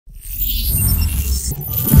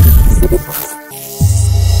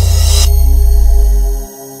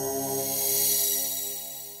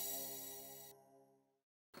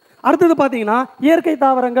அடுத்தது பார்த்தீங்கன்னா இயற்கை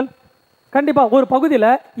தாவரங்கள். கண்டிப்பாக ஒரு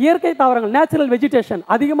பகுதியில் இயற்கை தாவரங்கள் நேச்சுரல் வெஜிடேஷன்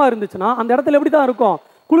அதிகமாக இருந்துச்சுன்னா அந்த இடத்துல எப்படி தான் இருக்கும்?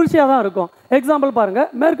 குளிர்ச்சியாக தான் இருக்கும். எக்ஸாம்பிள் பாருங்கள்,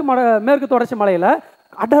 மேற்கு தொடர்ச்சி மலையில்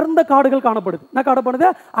அடர்ந்த காடுகள் காணப்படுது. என்ன காணப்படுது?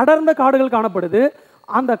 அடர்ந்த காடுகள் காணப்படுது.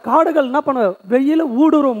 அந்த காடுகள் என்ன பண்ண, வெயில்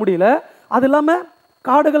ஊடுருவ முடியல. அது இல்லாமல்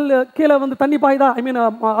காடுகள் கீழே வந்து தண்ணி பாயுதா, ஐ மீன்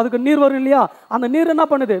அதுக்கு நீர் வரும் இல்லையா, அந்த நீர் என்ன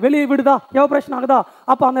பண்ணுது? வெளியே விடுதா, எவாபரேஷன் ஆகுதா?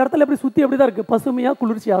 அப்போ அந்த இடத்துல எப்படி சுற்றி எப்படி தான் இருக்குது? பசுமையாக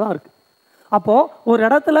குளிர்ச்சியாக தான் இருக்குது. அப்போது ஒரு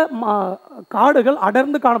இடத்துல காடுகள்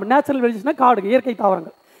அடர்ந்து காணப்படும். நேச்சுரல் வெஜிடேஷன் காடுகள்,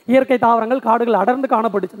 இயற்கை தாவரங்கள் காடுகள் அடர்ந்து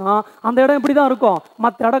காணப்பட்டுச்சுன்னா அந்த இடம் எப்படி தான் இருக்கும்?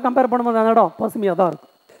 மற்ற இடம் கம்பேர் பண்ணும்போது அந்த இடம் பசுமையாக தான் இருக்கும்.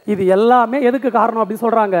 இது எல்லாமே எதுக்கு காரணம் அப்படின்னு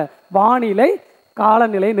சொல்கிறாங்க? வானிலை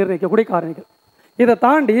காலநிலை நிர்ணயிக்கக்கூடிய காரணிகள். இதை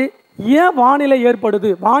தாண்டி ஏன் வானிலை ஏற்படுது?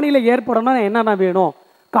 வானிலை ஏற்படணும்னா என்னென்ன வேணும்?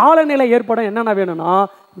 காலநிலை ஏற்பட என்னென்ன வேணும்னா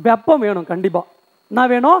வெப்பம் வேணும். கண்டிப்பாக என்ன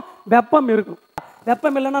வேணும்? வெப்பம் இருக்கணும்.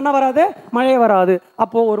 வெப்பம் இல்லைன்னா என்ன வராது? மழை வராது.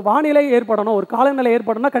 அப்போது ஒரு வானிலை ஏற்படணும், ஒரு காலநிலை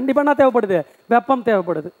ஏற்படணும்னா கண்டிப்பாக என்ன தேவைப்படுது? வெப்பம்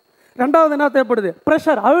தேவைப்படுது. ரெண்டாவது என்ன தேவைப்படுது?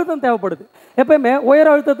 ப்ரெஷர், அழுத்தம் தேவைப்படுது. எப்பயுமே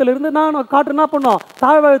உயர் அழுத்தத்திலிருந்து காற்று என்ன பண்ணும்?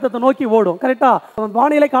 தாழ்வு அழுத்தத்தை நோக்கி ஓடும். கரெக்டாக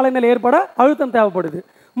வானிலை காலநிலை ஏற்பட அழுத்தம் தேவைப்படுது.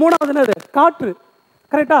 மூணாவது என்னது? காற்று.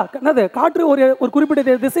 கரெக்டாக என்னது? காற்று ஒரு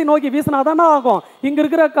குறிப்பிட்ட திசை நோக்கி வீசினா தான் ஆகும். இங்கே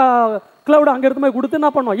இருக்கிற கிளவுடு அங்கே இருந்து போய் கொடுத்து என்ன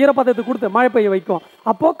பண்ணும்? ஈரப்பதத்தை கொடுத்து மழை பெய்ய வைக்கும்.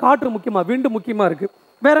 அப்போது காற்று முக்கியமாக, விண்டு முக்கியமாக இருக்குது.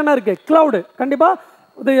 வேற என்ன இருக்குது? கிளவுடு. கண்டிப்பாக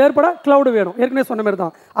இது ஏற்பட கிளவுடு வேணும். ஏற்கனவே சொன்ன மாதிரி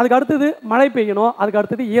தான். அதுக்கு அடுத்தது மழை பெய்யணும், அதுக்கு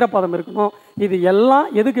அடுத்தது ஈரப்பதம் இருக்கணும். இது எல்லாம்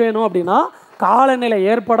எதுக்கு வேணும் அப்படின்னா காலநிலை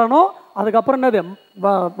ஏற்படணும். அதுக்கப்புறம் என்னது?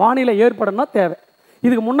 வானிலை ஏற்படணும் தேவை.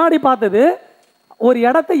 இதுக்கு முன்னாடி பார்த்தது ஒரு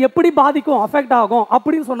இடத்தை எப்படி பாதிக்கும், அஃபெக்ட் ஆகும்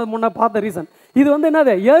அப்படின்னு சொன்னது முன்னே பார்த்த ரீசன். இது வந்து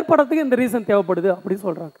என்னது? ஏற்படுறதுக்கு இந்த ரீசன் தேவைப்படுது அப்படின்னு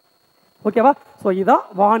சொல்கிறாங்க. ஓகேவா? ஸோ இதான்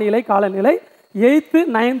வானிலை காலநிலை. 8th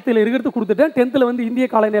 9th இருக்கிறது கொடுத்துட்டேன். 10th வந்து இந்திய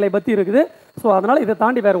காலநிலை பற்றி இருக்குது. ஸோ அதனால் இதை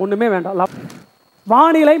தாண்டி வேறு ஒன்றுமே வேண்டாம்.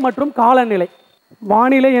 வானிலை மற்றும் காலநிலை.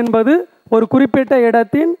 வானிலை என்பது ஒரு குறிப்பிட்ட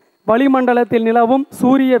இடத்தின் வளிமண்டலத்தில் நிலவும்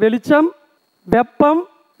சூரிய வெளிச்சம், வெப்பம்,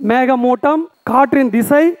 மேகமூட்டம், காற்றின்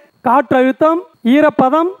திசை, காற்றழுத்தம்,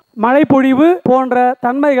 ஈரப்பதம், மழைப்பொழிவு போன்ற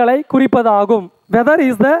தன்மைகளை குறிப்பதாகும். Weather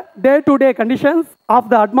is the day-to-day conditions of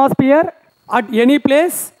the atmosphere at any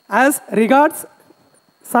place as regards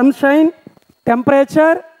sunshine,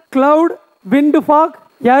 temperature, cloud, wind, fog,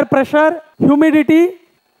 air pressure, humidity,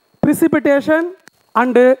 precipitation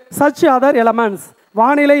and such other elements.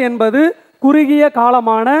 வானிலை என்பது குறுகிய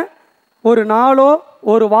காலமான ஒரு நாளோ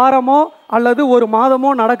ஒரு வாரமோ அல்லது ஒரு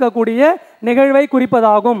மாதமோ நடக்கக்கூடிய நிகழ்வை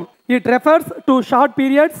குறிப்பதாகும். It refers to short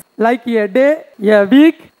periods like a day, a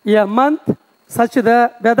week, a month, such the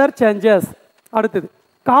weather changes. அடுத்தது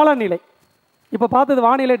காலநிலை. இப்போ பார்த்தது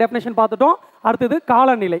வானிலை டெஃபினேஷன் பார்த்துட்டோம். அடுத்தது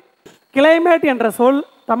காலநிலை. கிளைமேட் என்ற சொல்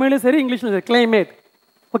தமிழும் சரி இங்கிலீஷ்லும் சரி கிளைமேட்.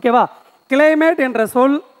 ஓகேவா? கிளைமேட் என்ற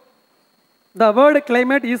சொல், the word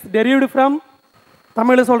climate is derived from,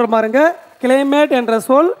 Tamil சொல்கிற பாருங்க, கிளைமேட் என்ற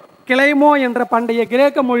சொல் கிளைமோ என்ற பண்டைய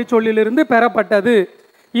கிரேக்க மொழி சொல்லிலிருந்து பெறப்பட்டது.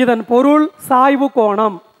 இதன் பொருள் சாய்வு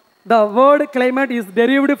கோணம். The word climate is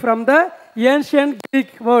derived from the ancient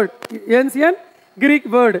Greek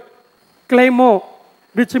word climo,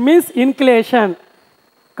 which means inclination.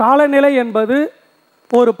 காலநிலை என்பது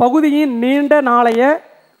ஒரு பகுதியின் நீண்ட நாளைய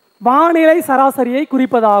வானிலை சராசரியை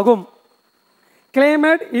குறிப்பதாகும்.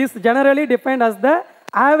 Climate is generally defined as the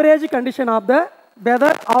average condition of the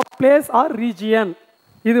weather of place or region.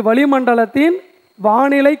 இது வளிமண்டலத்தின்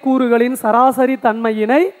வானிலை கூறுகளின் சராசரி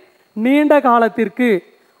தன்மையினை நீண்ட காலத்திற்கு,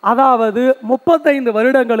 அதாவது 35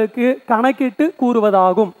 வருடங்களுக்கு கணக்கிட்டு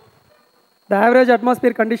கூறுவதாகும். The average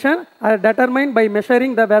atmosphere condition are determined by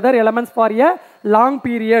measuring the weather elements for a long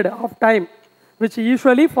period of time, which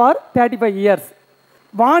usually for 35 years.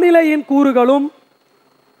 வானிலையின் கூறுகளும்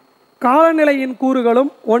காலநிலையின்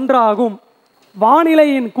கூறுகளும் ஒன்றாகும்.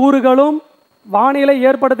 வானிலையின் கூறுகளும் வானிலை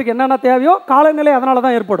ஏற்படுறதுக்கு என்னென்ன தேவையோ காலநிலை அதனால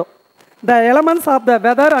தான் ஏற்படும். The elements of the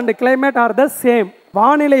weather and climate are the same.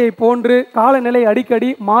 வானிலையை போன்று காலநிலை அடிக்கடி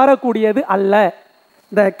மாறக்கூடியது அல்ல.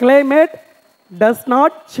 The climate does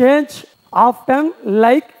not change often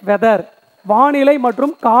like weather. வானிலை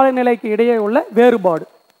மற்றும் காலநிலைக்கு இடையே உள்ள வேறுபாடு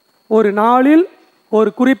ஒரு நாளில்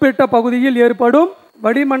ஒரு குறிப்பிட்ட பகுதியில் ஏற்படும்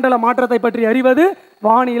வளிமண்டல மாற்றத்தை பற்றி அறிவது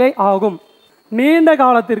வானிலை ஆகும். நீண்ட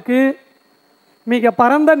காலத்திற்கு மிக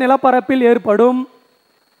பரந்த நிலப்பரப்பில் ஏற்படும்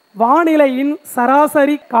வானிலையின்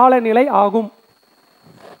சராசரி காலநிலை ஆகும்.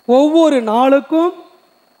 ஒவ்வொரு நாளுக்கும்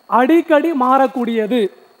அடிக்கடி மாறக்கூடியது.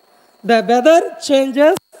 The weather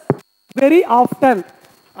changes very often,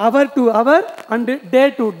 hour to hour and day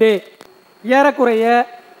to day. ஏறக்குறைய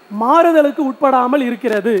மாறுதலுக்கு உட்படாமல்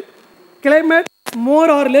இருக்கிறது. Climate more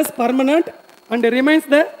or less permanent and remains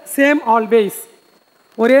the same always.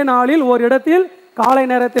 ஒரே நாளில் ஒரு இடத்தில் காலை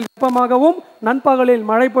நேரத்தில் வெப்பமாகவும் நண்பகலில்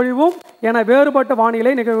மழை பொழிவும் என வேறுபட்ட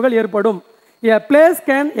வானிலை நிகழ்வுகள் ஏற்படும். A place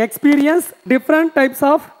can experience different types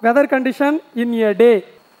of weather condition in a day.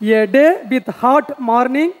 A day with hot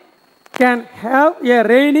morning can have a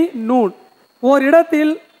rainy noon. ஒரு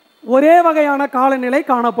இடத்தில் ஒரே வகையான காலநிலை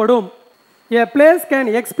காணப்படும். A place can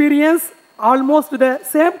experience almost the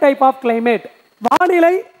same type of climate.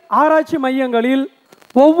 வானிலை ஆராய்ச்சி மையங்களில்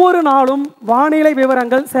ஒவ்வொரு நாளும் வானிலை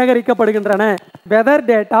விவரங்கள் சேகரிக்கப்படுகின்றன. Weather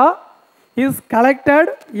data is collected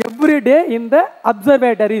every day in the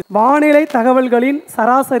observatories. வானிலை தகவல்களின்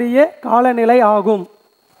சராசரியே காலநிலை ஆகும்.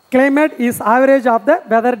 Climate is average of the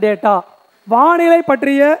weather data. வானிலை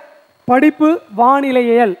பற்றிய படிப்பு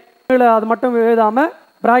வானிலையியல். அது மட்டும் எழுதாம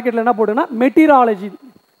பிராக்கெட்ல என்ன போடுனா மெட்டீரியாலஜி.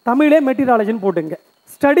 தமிழே மெட்டீரியாலஜின்னு போட்டுங்க.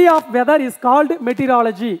 Study of weather is called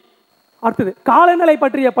meteorology. அடுத்தது காலநிலை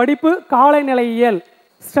பற்றிய படிப்பு காலநிலையியல்.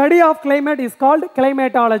 Study of climate is called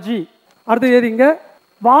climatology. அடுத்து எதுங்க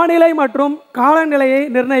வானிலை மற்றும் காலநிலையை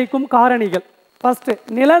நிர்ணயிக்கும் காரணிகள். ஃபர்ஸ்ட்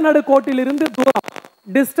நிலநடுக்கோட்டிலிருந்து தூரம்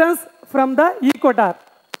டிஸ்டன்ஸ் ஃப்ரம் த ஈக்வட்டார்.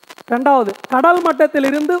 ரெண்டாவது கடல்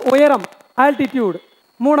மட்டத்திலிருந்து உயரம் ஆல்டிடியூட்.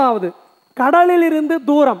 மூணாவது கடலிலிருந்து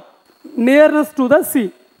தூரம் நியர்னஸ் டு த சி.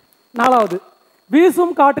 நாலாவது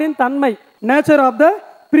வீசும் காற்றின் தன்மை nature of the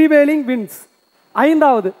prevailing winds.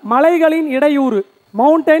 ஐந்தாவது மலைகளின் இடையூறு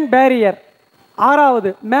மவுண்டைன் பேரியர். ஆறாவது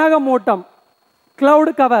மேகமூட்டம்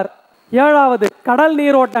கிளவுட் கவர். ஏழாவது கடல்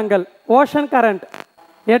நீரோட்டங்கள் ஓஷன் கரண்ட்.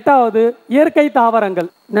 எட்டாவது இயற்கை தாவரங்கள்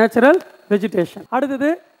நேச்சுரல் வெஜிடேஷன். அடுத்தது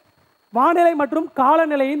வானிலை மற்றும்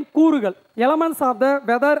காலநிலையின் கூறுகள் elements of the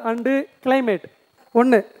weather and climate.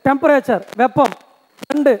 1 temperature வெப்பம்.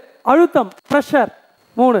 2 அழுத்தம் ப்ரெஷர்.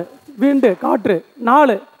 3 விண்டு காற்று.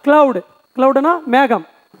 4 கிளவுடு கிளவுடுனா மேகம்.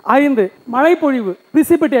 5 மழைப்பொழிவு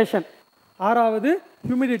பிரிசிபிடேஷன். 6வது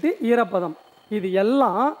ஹியூமிடிட்டி ஈரப்பதம். இது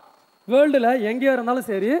எல்லாம் வேர்ல்டில் எங்கே இருந்தாலும்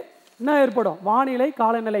சரி என்ன ஏற்படும் வானிலை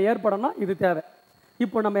காலநிலை ஏற்படும்னா இது தேவை.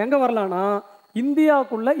 இப்போ நம்ம எங்கே வரலான்னா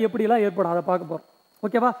இந்தியாவுக்குள்ளே எப்படிலாம் ஏற்படும் அதை பார்க்க போகிறோம்.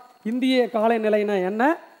 ஓகேவா? இந்திய காலநிலைனா என்ன,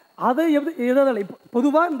 அது எதில் இப்போ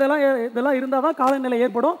பொதுவாக இதெல்லாம் இருந்தால் தான் காலநிலை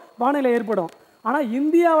ஏற்படும் வானிலை ஏற்படும். ஆனால்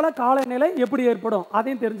இந்தியாவில் காலநிலை எப்படி ஏற்படும்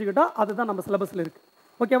அதையும் தெரிஞ்சுக்கிட்டால் அதுதான் நம்ம சிலபஸில் இருக்குது.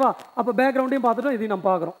 ஓகேவா? அப்போ பேக்ரவுண்டையும் பார்த்துட்டோம் இதையும் நம்ம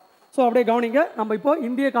பார்க்குறோம். ஸோ அப்படியே கவனிங்க. நம்ம இப்போ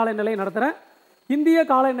இந்திய காலநிலை நடத்துகிறேன். இந்திய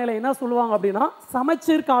காலநிலை என்ன சொல்லுவாங்க அப்படின்னா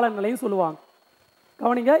சமச்சீர் காலநிலையும் சொல்லுவாங்க.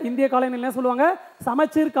 கவனிங்க, இந்திய காலநிலை சொல்லுவாங்க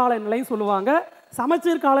சமச்சீர் காலநிலையும் சொல்லுவாங்க.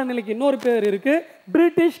 சமச்சீர் காலநிலைக்கு இன்னொரு பேர் இருக்கு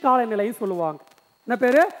பிரிட்டிஷ் காலநிலையும் சொல்லுவாங்க. என்ன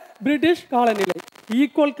பேரு? பிரிட்டிஷ் காலநிலை.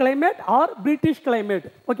 Equal climate R British climate.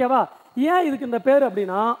 ஓகேவா? ஏன் இதுக்கு இந்த பேர்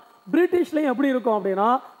அப்படின்னா பிரிட்டிஷ்லையும் எப்படி இருக்கும் அப்படின்னா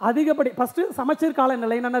அதிகப்படி ஃபர்ஸ்ட் சமச்சீர்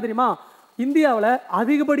காலநிலைன்னு என்ன தெரியுமா, இந்தியாவில்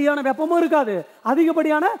அதிகப்படியான வெப்பமும் இருக்காது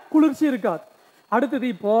அதிகப்படியான குளிர்ச்சி இருக்காது. அடுத்தது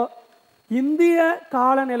இப்போ இந்திய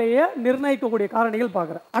காலநிலையை நிர்ணயிக்கக்கூடிய காரணிகள்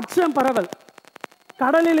பார்க்குறேன். அச்சம் பரவல்,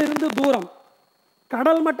 கடலில் இருந்து தூரம்,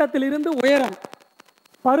 கடல் மட்டத்தில் இருந்து உயரம்,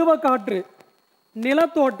 பருவக்காற்று,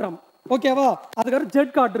 நிலத்தோற்றம். ஓகேவா? அதுக்கப்புறம்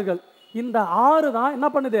ஜெட் காற்றுகள். இந்த 6 தான் என்ன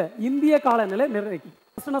பண்ணுது இந்திய காலநிலை நிர்ணயிக்கும்.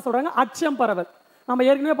 என்ன சொல்றாங்க? அச்சம் பரவல். நம்ம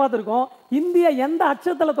ஏற்கனவே பார்த்துருக்கோம் இந்தியா எந்த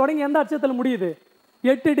அச்சத்தில் தொடங்கி எந்த அச்சத்தில் முடியுது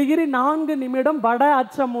 8 டிகிரி 4 நிமிடம் வட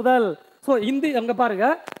அச்சம் முதல். ஸோ இந்திய அங்கே பாருங்க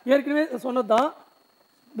ஏற்கனவே சொன்னதுதான்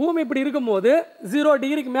பூமி இப்படி இருக்கும்போது 0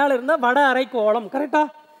 டிகிரிக்கு மேலே இருந்தால் வட அரைக்கோளம். கரெக்டா?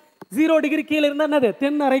 0 டிகிரி கீழே இருந்தால் என்னது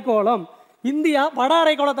தென் அரைக்கோளம். இந்தியா வட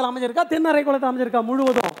அரைக்கோளத்தில் அமைஞ்சிருக்கா தென் அரைக்கோளத்தில் அமைஞ்சிருக்கா?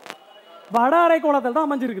 முழுவதும் வட அரைக்கோளத்தில் தான்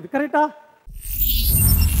அமைஞ்சிருக்குது. கரெக்டா?